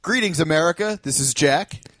Greetings, America. This is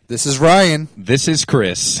Jack. This is Ryan. This is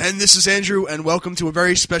Chris. And this is Andrew, and welcome to a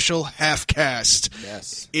very special HalfCast.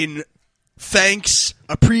 Yes. In thanks,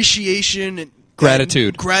 appreciation, and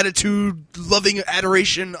Gratitude, loving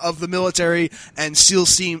adoration of the military and SEAL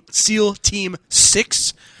Team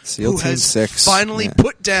 6, SEAL who Team has 6. finally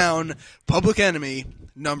put down Public Enemy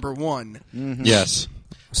number 1. Mm-hmm. Yes.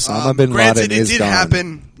 Osama bin Granted, Laden it is did gone.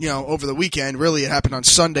 happen, over the weekend. Really, it happened on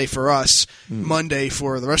Sunday for us, Monday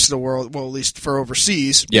for the rest of the world. Well, at least for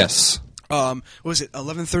overseas. Yes. What was it,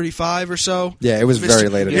 11:35 or so? Yeah, it was very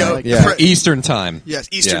late at night. Yeah. Eastern time. Yes,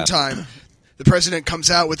 Eastern time. The president comes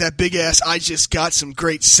out with that big ass, I just got some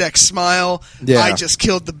great sex smile. Yeah. I just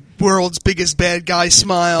killed the world's biggest bad guy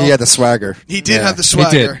smile. He had the swagger. He did have the He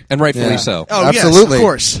swagger. did, and rightfully Yeah. so. Oh, Absolutely. yes, of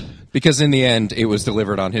course. Because in the end, it was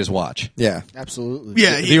delivered on his watch. Yeah. Absolutely.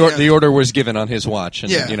 Yeah, The order was given on his watch,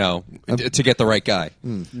 and Yeah. to get the right guy.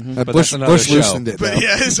 But Bush that's another show. loosened it, But though.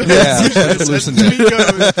 yeah, Yeah, loosened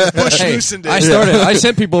it. Bush Hey, loosened it. I started. I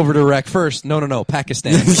sent people over to Iraq first. No,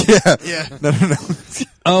 Pakistan. Yeah. No.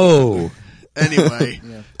 Oh, Anyway.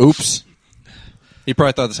 oops. He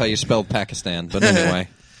probably thought that's how you spelled Pakistan, but anyway.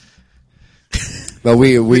 But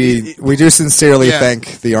we do sincerely Yeah.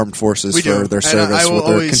 thank the armed forces We do. for their And service, I will what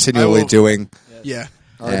they're always- continually doing. Yeah.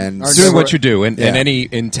 And Doing what you do, and Yeah. any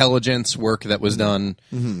intelligence work that was done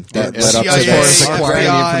that Yeah. led up to CIA, as far as this. acquiring the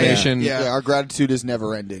FBI, information. yeah. Our gratitude is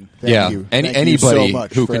never ending. Thank Yeah, you. Thank you so anybody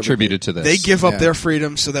much who for contributed to this. They give up Yeah. their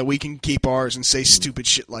freedom so that we can keep ours and say stupid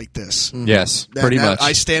shit like this. Yes, pretty much.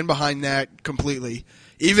 I stand behind that completely.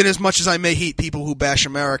 Even as much as I may hate people who bash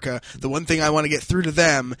America, the one thing I want to get through to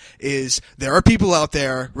them is there are people out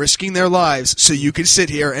there risking their lives so you can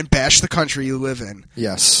sit here and bash the country you live in.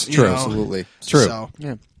 Yes, You know? absolutely. It's true. So,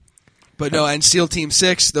 Yeah. but no, and SEAL Team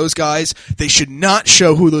 6, those guys, they should not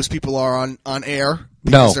show who those people are on air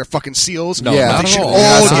because No. they're fucking SEALs. No, Yeah. not They at should all. all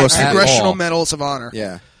Not get supposed to. congressional At all. medals of honor.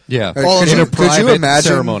 Yeah. Yeah, All of Could them. you, in a could you private imagine?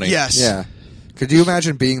 ceremony. Yes. Yeah. Could you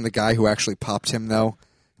imagine being the guy who actually popped him, though?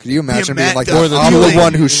 Could you imagine being like, Or the I'm two- the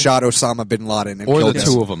one who shot Osama bin Laden and or killed the him?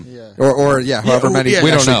 two of them. Or however Yeah, many yeah. We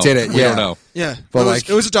don't actually know. did it. We yeah. don't know. Yeah, But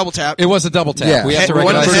it was a double tap. It was a double tap. Yeah. We have to One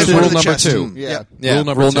recognize head, this one rule to the number chest. 2. Yeah. Yeah. Rule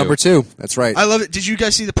number Rule two. number 2. That's right. I love it. Did you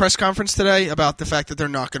guys see the press conference today about the fact that they're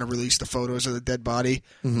not going to release the photos of the dead body?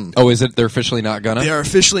 Oh, is it? They're officially not gonna? They are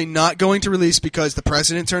officially not going to release because the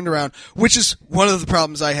president turned around, which is one of the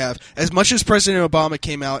problems I have. As much as President Obama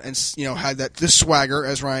came out and had this swagger,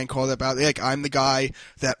 as Ryan called it, about like I'm the guy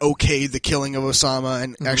that okayed the killing of Osama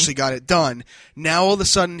and actually got it done. Now all of a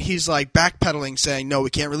sudden he's like backpedaling, saying no, we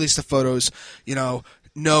can't release the photos.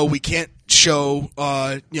 No, we can't show.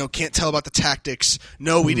 Can't tell about the tactics.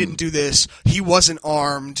 No, we didn't do this. He wasn't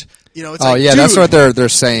armed. It's like, yeah, that's dude, what they're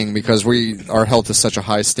saying because we are held to such a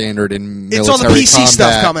high standard in military it's all the PC combat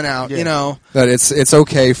stuff coming out. that it's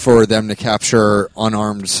okay for them to capture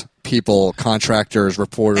unarmed people, contractors, And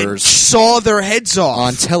reporters saw their heads off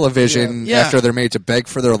on television Yeah. after they're made to beg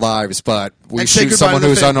for their lives, but we And say shoot goodbye someone to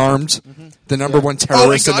the who's family. unarmed, the number one and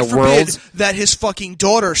terrorist in God the forbid world. that his fucking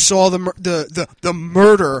daughter saw the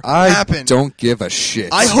murder I happen. don't give a shit.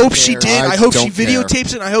 I hope she did. I hope she don't care. videotapes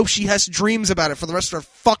it. And I hope she has dreams about it for the rest of her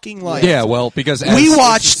fucking life. Yeah, well, because We as-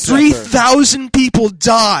 watched suffer. 3,000 people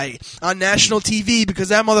die on national TV because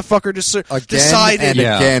that motherfucker just Again decided. and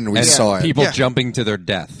yeah, again we and saw it. people Yeah. jumping to their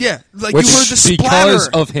death. Yeah, like Which- you heard the because splatter.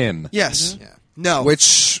 of him. Yes. No.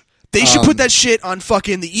 Which They should put that shit on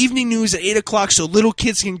fucking the evening news at 8 o'clock so little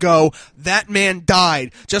kids can go, that man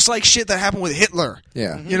died. Just like shit that happened with Hitler.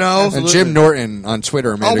 yeah. And Jim Norton on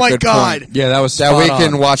Twitter made Oh a my good God. point. Yeah, that was That we spot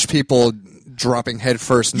can on. watch people dropping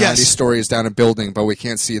headfirst 90 Yes. stories down a building, but we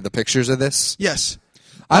can't see the pictures of this. Yes.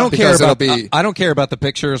 I don't care because it'll about. be- I don't care about the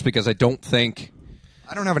pictures because I don't think.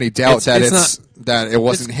 I don't have any doubt It's that it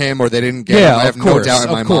wasn't him or they didn't get him. Yeah, I have of course, no doubt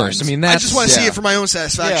in my of course. mind. I mean, I that's, just want to see yeah. it for my own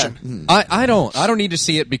satisfaction. I don't need to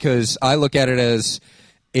see it because I look at it as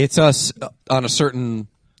it's us on to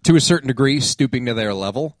a certain degree stooping to their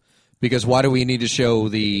level. Because why do we need to show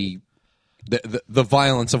the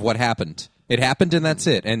violence of what happened? It happened and that's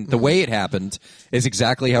it. And the way it happened is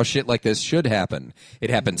exactly how shit like this should happen. It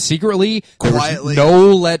happened secretly, Quietly. There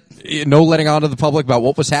was no letting on to the public about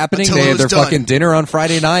what was happening. Until They it had was their done. fucking dinner on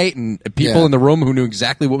Friday night, and people Yeah. in the room who knew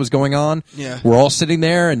exactly what was going on. Yeah. Were all sitting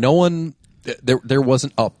there, and no one. There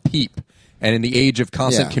wasn't a peep. And in the age of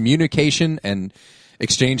constant Yeah. communication and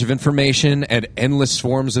exchange of information and endless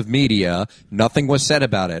forms of media, nothing was said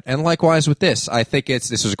about it. And likewise with this, I think this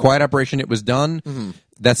was a quiet operation. It was done.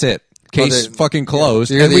 That's it. Case fucking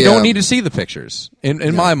closed. You're And we the, don't need to see the pictures.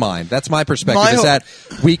 In my mind, that's my perspective. My is ho- that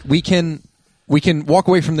we can walk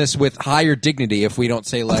away from this with higher dignity if we don't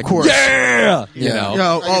say like, course. yeah, yeah. You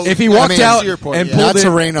know, if he walked out to your point, and yeah. pulled Not it,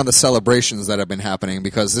 to rain on the celebrations that have been happening,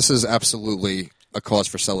 because this is absolutely a cause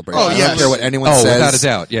for celebration. Oh, I yes. don't care what anyone oh, says. without a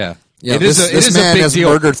doubt, yeah. You know, It is this a man big has deal.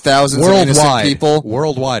 murdered thousands of innocent Worldwide. people.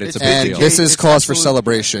 Worldwide, it's a big And deal. this is It's cause for absolutely-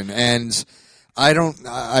 celebration. And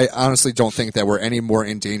I honestly don't think that we're any more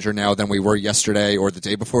in danger now than we were yesterday or the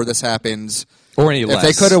day before this happened. Or any If less.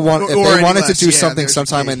 they could have Or if they any wanted less, to do yeah, something there's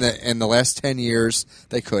sometime the key. in the last 10 years,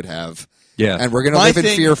 they could have. Yeah. And we're going to My live in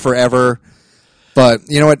thing- fear forever. But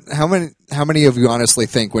you know what? How many of you honestly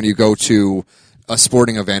think when you go to a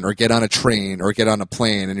sporting event or get on a train or get on a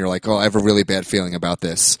plane and you're like, "Oh, I have a really bad feeling about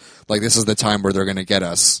this. Like this is the time where they're going to get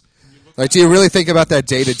us." Like, do you really think about that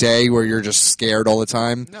day to day where you're just scared all the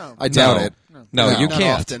time? No. I doubt it. No, you Not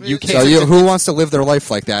can't. often. You So can't. who wants to live their life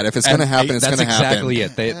like that? If it's going to And happen, it's going to happen. That's exactly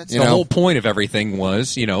it. You The know? whole point of everything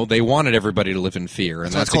was, they wanted everybody to live in fear,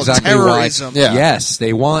 and That's that's what's called exactly terrorism. why. Yeah. Yes,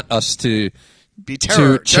 they want us to Be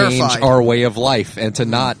terror, change terrified. our way of life and to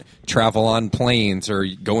not travel on planes or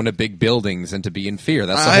go into big buildings and to be in fear.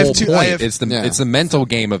 That's the I have whole two- I point. have- It's the Yeah. it's the mental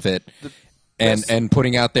game of it, and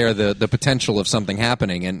putting out there the potential of something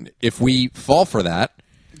happening. And if we fall for that,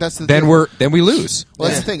 That's the then thing. we lose. Well,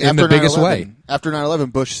 that's the thing. in After the biggest 9/11 way. After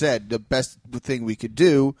 9/11, Bush said the best thing we could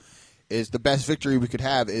do is the best victory we could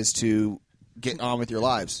have is to get on with your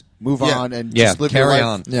lives, move Yeah. on, and Yeah, just live carry your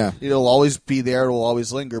life. on. Yeah. It'll always be there. It'll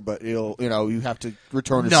always linger, but you have to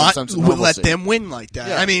return to Not some sense of let normalcy. them win like that.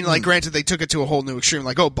 Yeah. I mean, like, granted, they took it to a whole new extreme,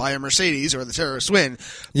 like, oh, buy a Mercedes or the terrorists win.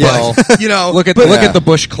 Yeah. But, you know, Look at but, the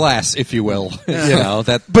Bush class, if you will.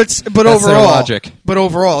 That. but That's their overall, logic. But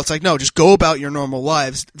overall, it's like, no, just go about your normal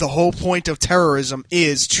lives. The whole point of terrorism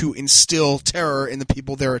is to instill terror in the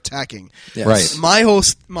people they're attacking. Yes. Right.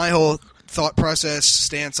 My whole thought process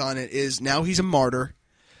stance on it is now he's a martyr.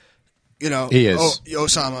 He is.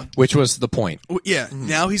 Osama. Which was the point. Yeah,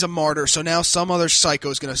 now he's a martyr. So now some other psycho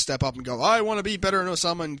is going to step up and go, I want to be better than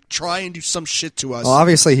Osama and try and do some shit to us. Well,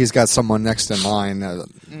 obviously he's got someone next in line. Of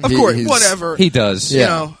course, whatever. He does. You Yeah.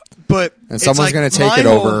 know, but And it's someone's like going to take my it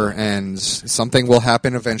whole- over, and something will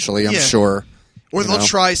happen eventually, I'm Yeah. sure. Or you they'll know?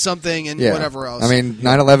 try something and Yeah. whatever else. I mean,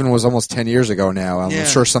 9/11 was almost 10 years ago now. I'm Yeah.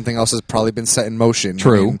 sure something else has probably been set in motion.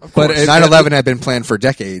 True. I mean, But it- 9/11 had been planned for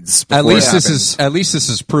decades. At before least it happened. at least this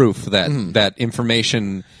is proof that that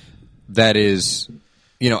information that is,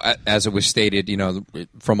 as it was stated,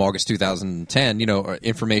 from August 2010,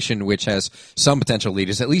 information which has some potential lead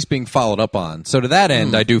is at least being followed up on. So to that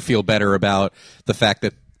end, I do feel better about the fact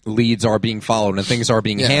that leads are being followed and things are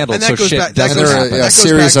being handled. And that So goes shit back- that doesn't And goes there happen. are that a goes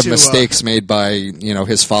series back of to, mistakes made by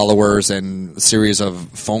his followers and a series of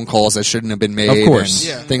phone calls that shouldn't have been made. Of course, and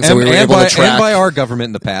Yeah. things that we were and able by, to track. and by our government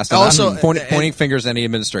in the past. I'm Also, not pointing and- fingers at any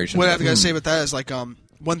administration. what but- I've got to say about that is like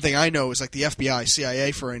one thing I know is like the FBI,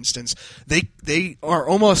 CIA, for instance, they are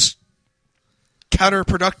almost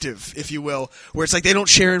counterproductive, if you will, where it's like they don't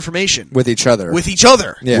share information with each other. with each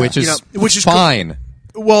other, Yeah. which is which is fine.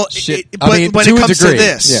 Well, Shit. but I mean, when to it a comes to degree.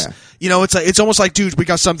 this, Yeah. it's like it's almost like, dude, we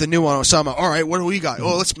got something new on Osama. All right, what do we got?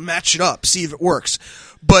 Oh, let's match it up, see if it works.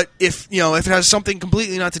 But if it has something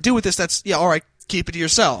completely not to do with this, that's all right. Keep it to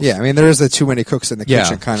yourself. Yeah, I mean, there is a too many cooks in the Yeah.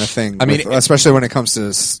 kitchen kind of thing. I mean, especially when it comes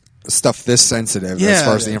to stuff this sensitive as Yeah.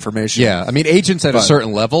 far as the information. Yeah, I mean, agents at a But-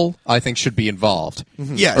 certain level, I think, should be involved.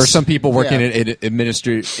 Yes. Or some people working Yeah. in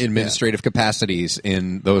administrative capacities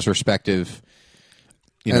in those respective,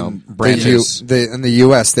 And branches. in the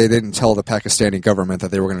U.S., they didn't tell the Pakistani government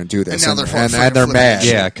that they were going to do this, And now they're and fucking they're flipping mad.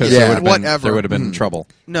 Yeah, because Yeah. Whatever. there would have been trouble.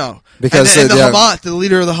 No, Because and the yeah. Hamas, the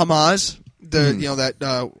leader of the Hamas,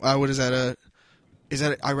 what is that? Is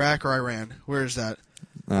that Iraq or Iran? Where is that?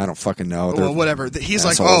 I don't fucking know. Well, They're whatever. He's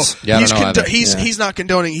assholes. like, Yeah, I don't know either. he's not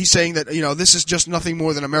condoning. He's saying that this is just nothing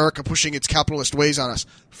more than America pushing its capitalist ways on us.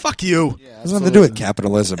 Fuck you. It has nothing to do with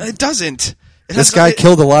capitalism. It doesn't. It This has guy no-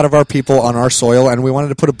 killed a lot of our people on our soil, and we wanted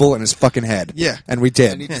to put a bullet in his fucking head. Yeah. And we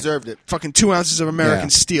did. and he deserved it. fucking 2 ounces of American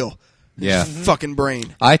Yeah. steel. Yeah. Fucking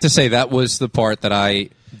brain. I have to say that was the part that I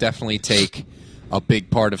definitely take a big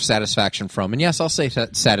part of satisfaction from. And yes, I'll say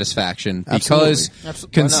satisfaction because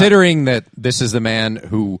Absolutely. considering that this is the man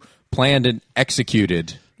who planned and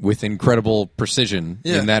executed with incredible precision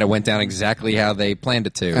Yeah. in that it went down exactly how they planned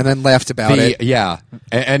it to. And then laughed about it. Yeah,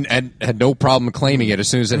 and had no problem claiming it as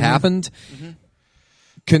soon as it happened.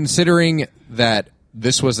 Considering that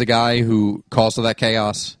this was the guy who caused all that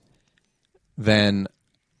chaos, then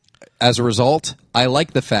as a result, I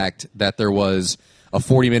like the fact that there was a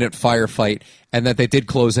 40-minute firefight and that they did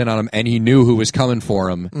close in on him and he knew who was coming for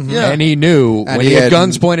him. Yeah. And he knew And when he he had had-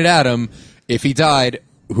 guns pointed at him, if he died,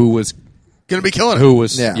 who was going to be killing him. who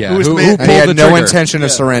was Yeah. yeah, Who was who made- pulled And he had the no trigger. intention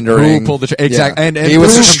of surrendering. Who pulled the trigger? Exactly, Yeah. and he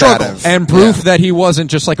was proof, combative. and proof that he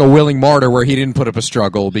wasn't just like a willing martyr where he didn't put up a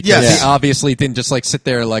struggle because Yes. he obviously didn't just like sit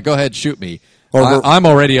there like, go ahead, shoot me. Or I'm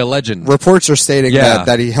already a legend. Reports are stating Yeah.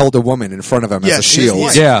 that he held a woman in front of him as a Yes, shield. his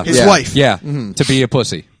wife. Yeah. His Yeah. wife. Yeah, to be a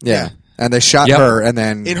pussy. Yeah. And they shot Yep. her and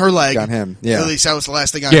then In her leg. got him. Yeah. At least that was the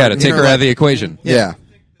last thing I Yeah, heard. to In take her out leg. of the equation. Yeah.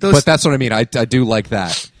 Those- But that's what I mean. I do like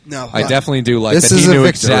that. No, I definitely do like This that. is He a knew victory.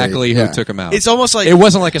 exactly Yeah. who took him out. It's almost like it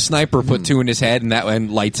wasn't like a sniper put two in his head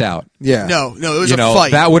and lights out. Yeah. no, it was You a know,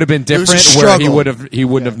 fight. that would have been It was a different where struggle. he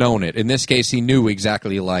wouldn't have known it. In this case, he knew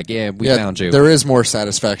exactly. Like, we found you. There is more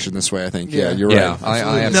satisfaction this way, I think. Yeah, you're Yeah, right. I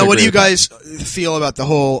have Now, to what do agree you with that. guys feel about the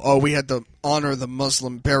whole? We had to honor the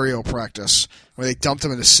Muslim burial practice where they dumped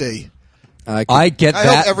him in the sea. I get I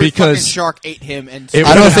that hope every fucking because shark ate him. And It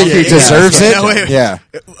I don't would- think he yeah, deserves yeah. it. No, wait. Yeah.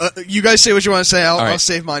 You guys say what you want to say. I'll right.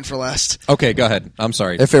 save mine for last. okay, go ahead. I'm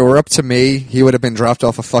sorry. If it were up to me, he would have been dropped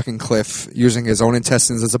off a fucking cliff using his own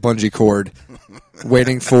intestines as a bungee cord,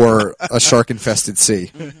 waiting for a shark-infested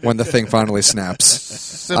sea when the thing finally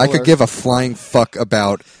snaps. I could give a flying fuck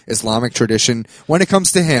about Islamic tradition. When it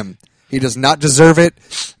comes to him, he does not deserve it.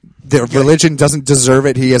 The religion doesn't deserve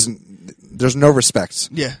it. He hasn't. There's no respect.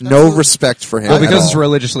 Yeah. No respect for him. Well, at because all. it's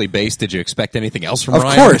religiously based, did you expect anything else from Of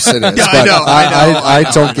Ryan? course it is. Yeah, but I know. I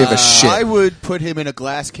don't give a shit. I would put him in a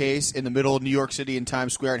glass case in the middle of New York City in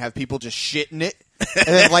Times Square and have people just shit in it, and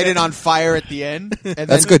then light it on fire at the end. And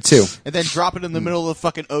That's then, good, too. And then drop it in the middle of the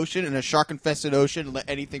fucking ocean in a shark-infested ocean and let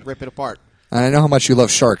anything rip it apart. And I know how much you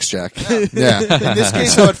love sharks, Jack. Yeah. In this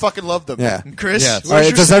case, I would fucking love them. Yeah. Chris, Yes. where's All right,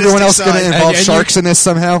 your does everyone else sadistic going to side? involve And sharks in this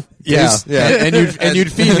somehow? Yeah, Please? Yeah. and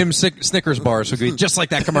you'd feed him Snickers bars, so he'd be just like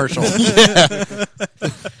that commercial.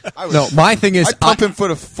 I would, No, my thing is, I'd pump him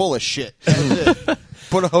full of shit.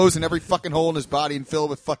 Put a hose in every fucking hole in his body and fill it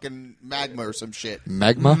with fucking magma or some shit.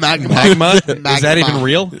 Magma? magma. Is that even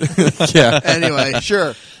real? Yeah. Anyway,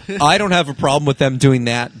 Sure. I don't have a problem with them doing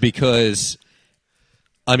that because,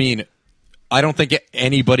 I mean, I don't think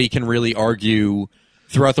anybody can really argue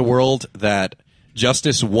throughout the world that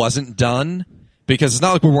justice wasn't done because it's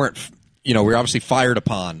not like we weren't, we were obviously fired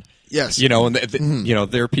upon. Yes. And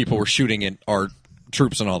their people were shooting at our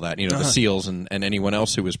troops and all that, the SEALs and anyone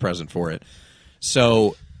else who was present for it.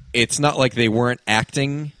 So it's not like they weren't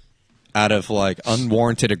acting out of like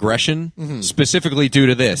unwarranted aggression, specifically due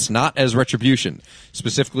to this, not as retribution,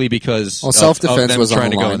 specifically because of self-defense them was on trying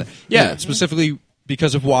the to go line. in there. Yeah, specifically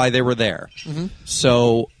because of why they were there.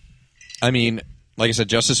 So, I mean, like I said,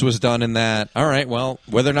 justice was done in that. All right, well,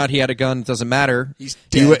 whether or not he had a gun doesn't matter. He's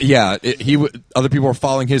dead. Other people were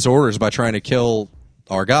following his orders by trying to kill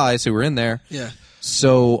our guys who were in there. Yeah.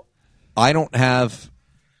 So, I don't have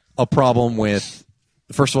a problem with,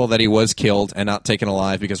 first of all, that he was killed and not taken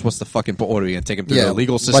alive because what's the fucking point? What are we going to take him through Yeah, the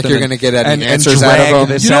legal like system? you're gonna get any and answers out of drag him?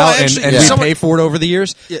 this You know, out actually, and yeah. we someone- pay for it over the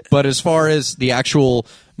years. Yeah. But as far as the actual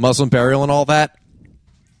Muslim burial and all that,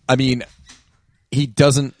 I mean, he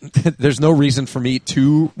doesn't. There's no reason for me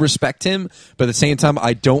to respect him, but at the same time,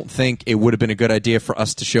 I don't think it would have been a good idea for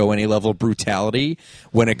us to show any level of brutality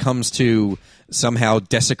when it comes to somehow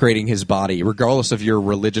desecrating his body, regardless of your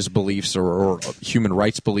religious beliefs or human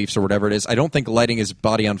rights beliefs or whatever it is. I don't think lighting his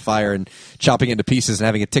body on fire and chopping it into pieces and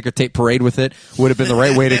having a ticker tape parade with it would have been the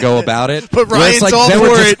right way to go about it. But Where it's Ryan's all then we're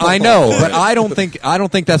for just- it. I know, but I don't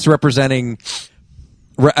think that's representing.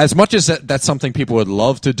 As much as that's something people would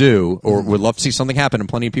love to do or would love to see something happen, and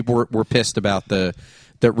plenty of people were pissed about the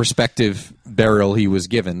respective burial he was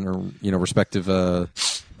given, or respective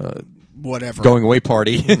Whatever. going away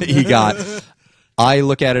party he got. I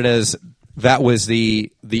look at it as that was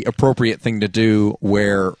the appropriate thing to do,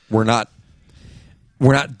 where we're not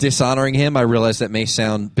dishonoring him. I realize that may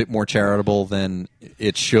sound a bit more charitable than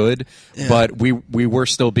it should, but we were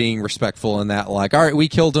still being respectful in that. Like, all right, we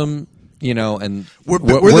killed him. And We're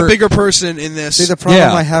the bigger person in this. See, the problem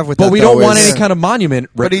I have with but that, we don't though, want is- any kind of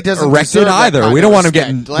monument But he doesn't erected deserve that either. kind We of don't want him respect.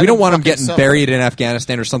 getting. Let We don't him want him fucking getting suffer. buried in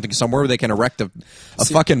Afghanistan or something somewhere where they can erect a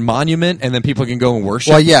fucking monument and then people can go and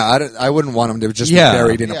worship. Well, yeah, I wouldn't want him to just Yeah. be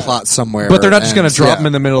buried in a Yeah. plot somewhere. But they're not just going to and- drop yeah. him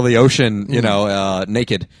in the middle of the ocean,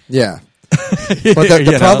 naked. Yeah. But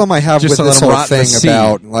the problem I have Just with to let this him whole rot in the thing sea,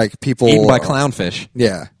 about like people eaten by clownfish.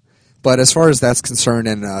 Yeah. But as far as that's concerned,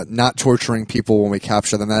 and not torturing people when we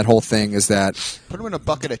capture them, that whole thing is that Put him in a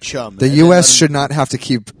bucket of chum. the and then U.S. let him- should not have to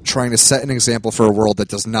keep trying to set an example for a world that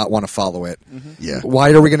does not want to follow it. Yeah. Why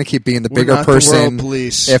are we going to keep being the We're bigger not the world person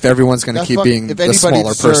police. if everyone's going to That keep fuck- being if the anybody smaller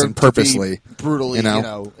person deserved to be purposely? brutally, you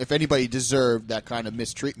know? if anybody deserved that kind of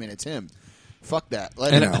mistreatment, it's him. Fuck that.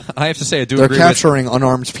 Let And him. I have to say, I do They're agree capturing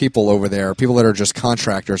unarmed people over there, people that are just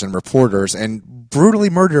contractors and reporters, and brutally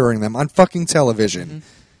murdering them on fucking television.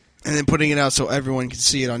 and then putting it out so everyone can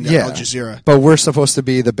see it on Yeah. Al Jazeera. But we're supposed to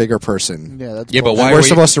be the bigger person. Yeah, that's Yeah, but bullshit. why And are we're we-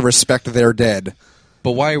 supposed to respect their dead.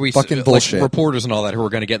 But why are we Fucking like bullshit. reporters and all that who are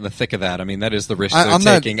going to get in the thick of that? I mean, that is the risk I- they're I'm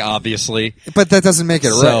not- taking, obviously. But that doesn't make it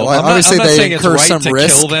So, right. Like, I'm not- obviously, I'm not they saying it's incur right some to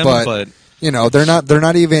risk, kill them, but- you know, they're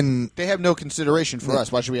not even. They have no consideration for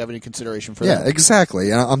us. Why should we have any consideration for Yeah, them? exactly.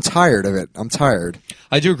 And I'm tired of it. I'm tired.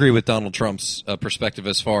 I do agree with Donald Trump's perspective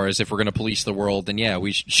as far as if we're going to police the world, then yeah,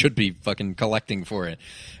 we should be fucking collecting for it.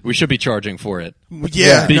 We should be charging for it.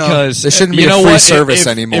 Yeah, Because There shouldn't be you a know free what? service if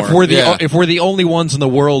anymore. If we're the Yeah. if we're the only ones in the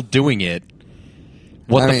world doing it,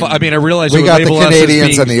 what I the mean, fuck? I mean, I realize we it would got the label us as Canadians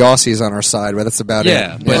being, and the Aussies on our side, but that's about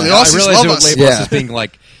yeah, it. but Well, the I Aussies realize love it would us. label us Yeah. as being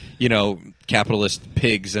like, you know, capitalist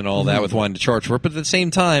pigs and all that with wanting to charge for it. But at the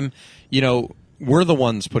same time, you know, we're the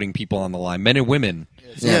ones putting people on the line, men and women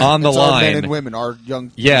Yeah. on the It's our line. men and women, our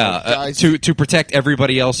young guys, to protect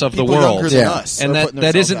everybody else of the people world. younger than Yeah. us, And are that putting that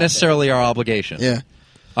themselves isn't out there. necessarily our obligation. Yeah.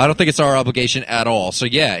 I don't think it's our obligation at all. So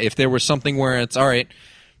yeah, if there was something where it's all right,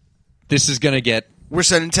 this is going to get We're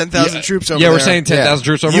sending 10,000 troops over there. Yeah, we're saying 10,000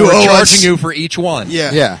 troops over. You We're owe charging us. you for each one.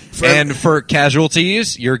 Yeah. Yeah. And for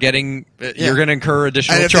casualties, you're getting you're going to incur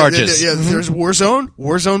additional And if charges. if there's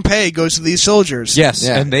Warzone pay goes to these soldiers. Yes,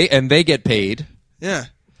 Yeah. and they get paid. Yeah.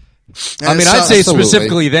 I mean, And I'd so- say Absolutely.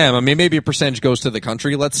 specifically them. I mean, maybe a percentage goes to the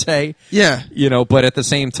country, let's say. Yeah. You know, but at the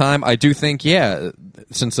same time, I do think, yeah,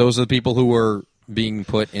 since those are the people who are being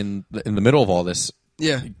put in the middle of all this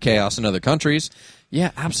Yeah. chaos in other countries,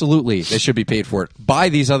 yeah, absolutely, they should be paid for it by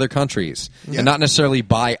these other countries, Yeah. and not necessarily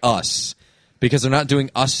by us, because they're not doing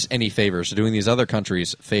us any favors; they're doing these other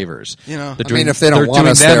countries favors. You know. They're I mean, doing- if they don't they're want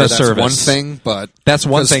doing us them there, a that's service. one thing. But That's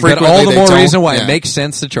one 'cause thing, but all frequently the they more don't. reason why Yeah. it makes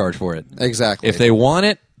sense to charge for it. Exactly. If they want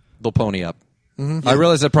it, they'll pony up. I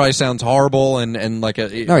realize that probably sounds horrible and like a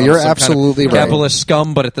No, you're some kind of absolutely right. capitalist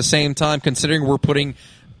scum, but at the same time, considering we're putting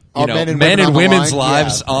Our men men and and women on the women's line,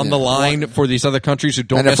 lives yeah. on the Yeah. line for these other countries who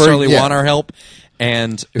don't And if we're- necessarily yeah. want our help,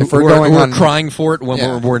 and If who we're are, going who are on- crying for it when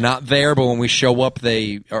Yeah. we're not there, but when we show up,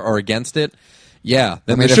 they are against it. Yeah, I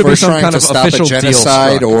then mean, there if should we're be some trying kind to of stop a official deal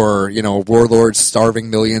genocide struck. or warlords starving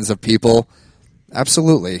millions of people,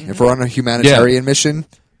 absolutely. If we're on a humanitarian mission,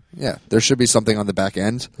 yeah, there should be something on the back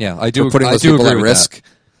end. Yeah, I do. For putting I those do people agree at with risk.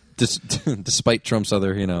 that. Despite Trump's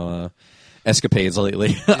other, escapades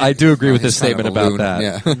lately, I do agree with he's this kind of statement a about loon, that.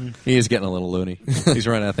 yeah. He is getting a little loony. He's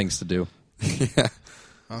running out of things to do.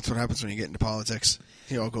 That's what happens when you get into politics.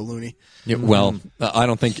 You all go loony. Yeah, well, I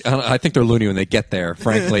don't think. I think they're loony when they get there,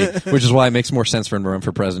 frankly, which is why it makes more sense for him to run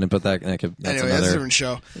for president. But that's Anyway, that's a another different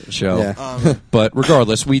show. show. Yeah. But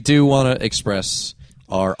regardless, we do want to express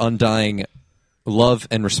our undying love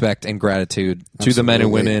and respect and gratitude to the men and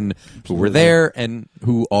Absolutely. women who were there and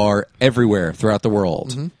who are everywhere throughout the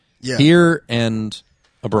world, Yeah. here and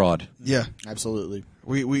abroad. Yeah. Absolutely.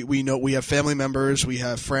 We know we have family members, we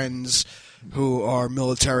have friends who are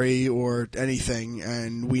military or anything,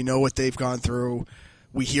 and we know what they've gone through.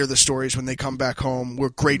 We hear the stories when they come back home. We're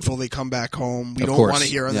grateful they come back home. We Of don't course. want to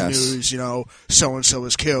hear on Yes. the news, so and so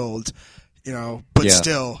is killed, but Yeah.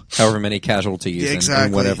 still. However many casualties Yeah, and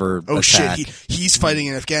exactly. whatever Oh attack. shit! He's fighting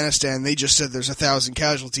in Afghanistan. They just said there's 1,000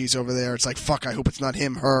 casualties over there. It's like fuck. I hope it's not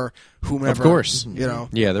him, her, whomever. Of course.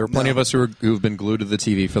 Yeah, there are plenty No. of us who've been glued to the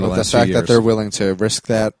TV for the But the last few fact years. that they're willing to risk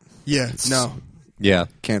that, Yeah. No. yeah,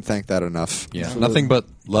 can't thank that enough. yeah, nothing but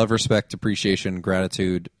love, respect, appreciation,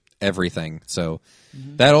 gratitude, everything. So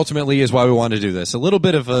that ultimately is why we want to do this. A little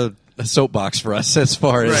bit of a soapbox for us as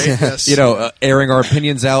far as Right, yes. airing our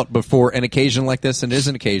opinions out before an occasion like this, and it is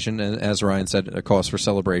an occasion, and as Ryan said, a cause for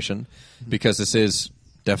celebration, because this is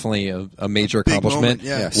definitely a major big accomplishment moment,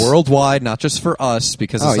 yeah. Yes. worldwide, not just for us,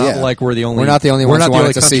 because it's Oh, not yeah. like we're the only We're not the only we're ones not who the wanted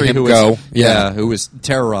only to see country him who go. was, Yeah. who was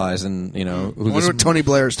terrorized, and who I this wonder what Tony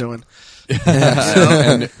Blair's doing.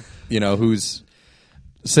 and whose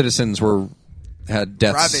citizens had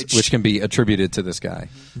deaths Ravaged. which can be attributed to this guy.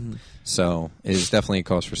 So it is definitely a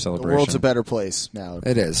cause for The celebration. world's a better place now.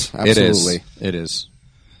 It is. It is. Absolutely. It is.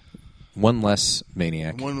 One less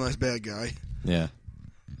maniac. One less bad guy. Yeah.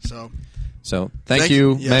 So So thank Thank you,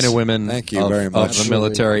 you. men Yes. and women Thank you of, very of much. the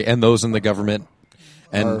military and those in the government.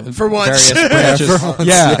 And For once. various branches, For once,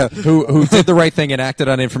 yeah, who did the right thing and acted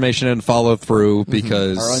on information and followed through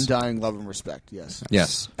because Our undying love and respect. Yes.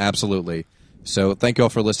 yes, absolutely. So thank you all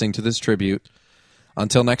for listening to this tribute.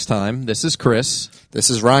 Until next time, this is Chris. This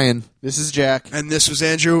is Ryan. This is Jack. and this was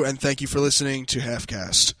Andrew, and thank you for listening to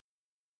HalfCast.